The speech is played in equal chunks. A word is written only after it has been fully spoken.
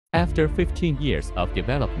After 15 years of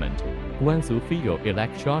development, Guangzhou FiiO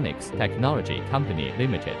Electronics Technology Company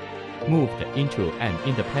Limited moved into an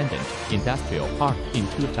independent industrial park in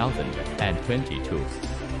 2022.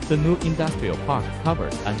 The new industrial park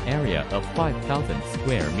covers an area of 5,000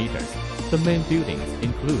 square meters. The main buildings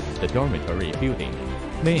include the dormitory building,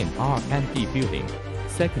 main R&D building,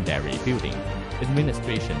 secondary building,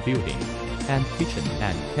 administration building, and kitchen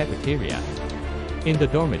and cafeteria. In the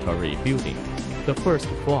dormitory building, the first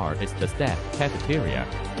floor is the staff cafeteria.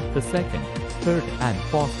 The second, third, and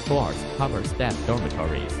fourth floors cover staff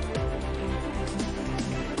dormitories.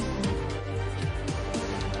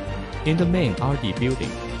 In the main RD building,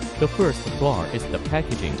 the first floor is the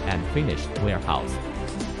packaging and finish warehouse.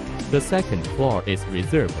 The second floor is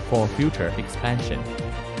reserved for future expansion.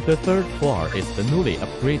 The third floor is the newly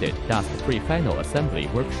upgraded dust-free final assembly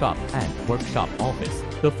workshop and workshop office.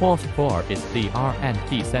 The fourth floor is the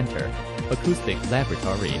R&D center, acoustic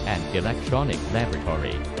laboratory and electronic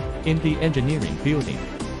laboratory. In the engineering building,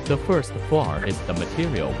 the first floor is the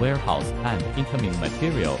material warehouse and incoming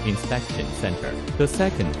material inspection center. The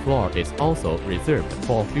second floor is also reserved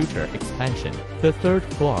for future expansion. The third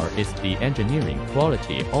floor is the engineering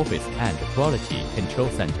quality office and quality control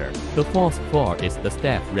center. The fourth floor is the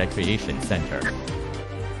staff recreation center.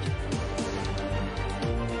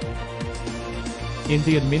 In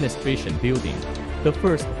the administration building, the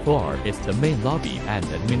first floor is the main lobby and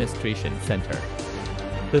administration center.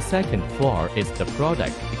 The second floor is the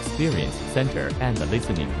product experience center and the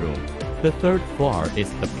listening room. The third floor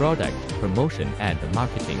is the product promotion and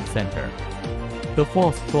marketing center. The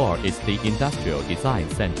fourth floor is the industrial design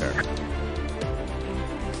center.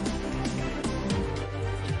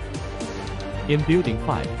 In Building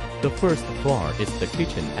 5, the first floor is the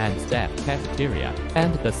kitchen and staff cafeteria,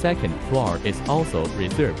 and the second floor is also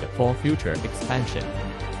reserved for future expansion.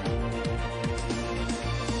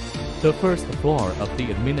 The first floor of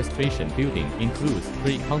the administration building includes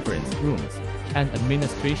 3 conference rooms, an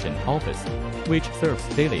administration office, which serves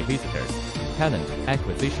daily visitors, talent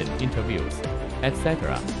acquisition interviews,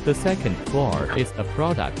 etc. The second floor is a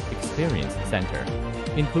product experience center,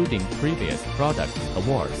 including previous products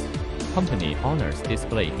awards, company honors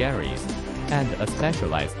display galleries, and a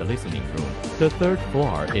specialized listening room. The third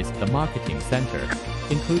floor is the marketing center,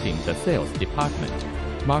 including the sales department,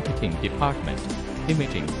 marketing department,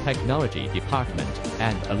 imaging technology department,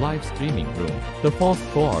 and a live streaming room. The fourth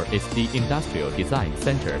floor is the industrial design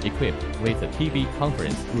center equipped with a TV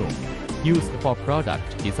conference room, used for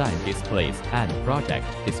product design displays and project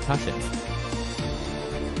discussions.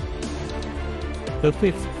 The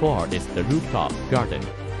fifth floor is the rooftop garden,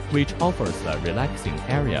 which offers a relaxing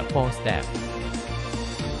area for staff.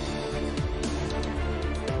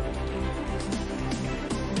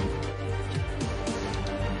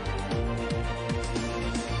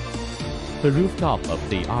 The rooftop of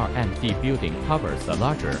the R&D building covers a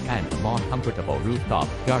larger and more comfortable rooftop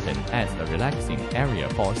garden as a relaxing area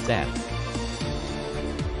for staff.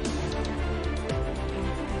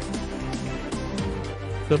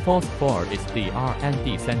 The fourth floor is the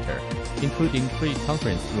R&D center, including 3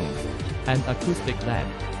 conference rooms, an acoustic lab,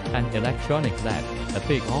 an electronic lab, a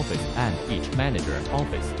big office, and each manager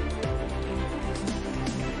office.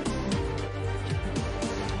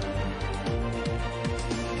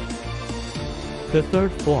 The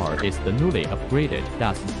third floor is the newly upgraded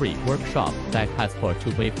dust-free workshop that has 4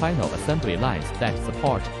 two-way final assembly lines that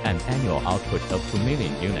support an annual output of 2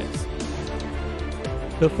 million units.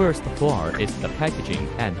 The first floor is the packaging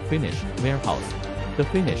and finish warehouse. The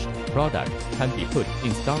finished product can be put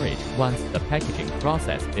in storage once the packaging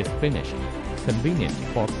process is finished, convenient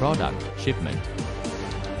for product shipment.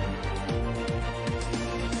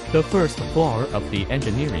 The first floor of the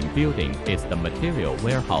engineering building is the material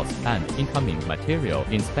warehouse and incoming material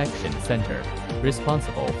inspection center,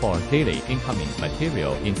 responsible for daily incoming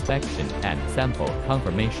material inspection and sample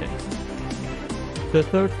confirmation. The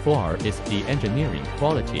third floor is the engineering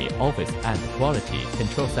quality office and quality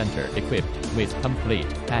control center equipped with complete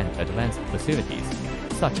and advanced facilities,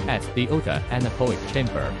 such as the odor anechoic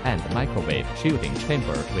chamber and microwave shielding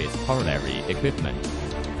chamber with corollary equipment.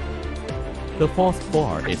 The fourth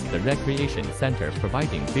floor is the recreation center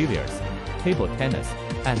providing billiards, table tennis,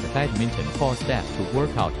 and badminton for staff to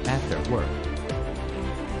work out after work.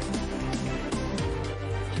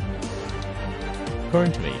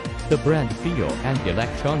 Currently, the brand FiiO and the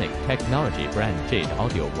electronic technology brand Jade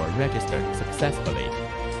Audio were registered successfully.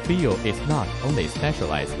 FiiO is not only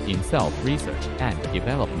specialized in self-research and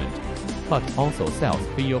development, but also sells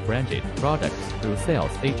FiiO-branded products through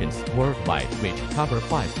sales agents worldwide which cover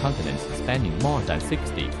 5 continents spanning more than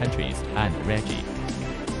 60 countries and regions.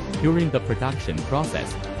 During the production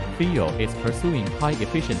process, FiiO is pursuing high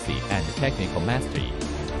efficiency and technical mastery,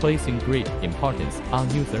 placing great importance on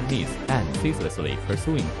user needs and ceaselessly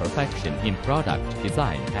pursuing perfection in product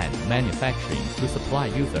design and manufacturing to supply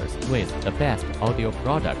users with the best audio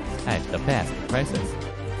products at the best prices.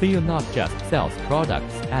 FiiO not just sells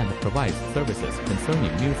products and provides services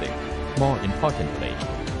concerning music. More importantly,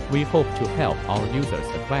 we hope to help our users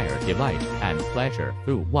acquire delight and pleasure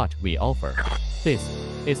through what we offer. This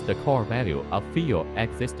is the core value of FiiO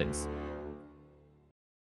existence.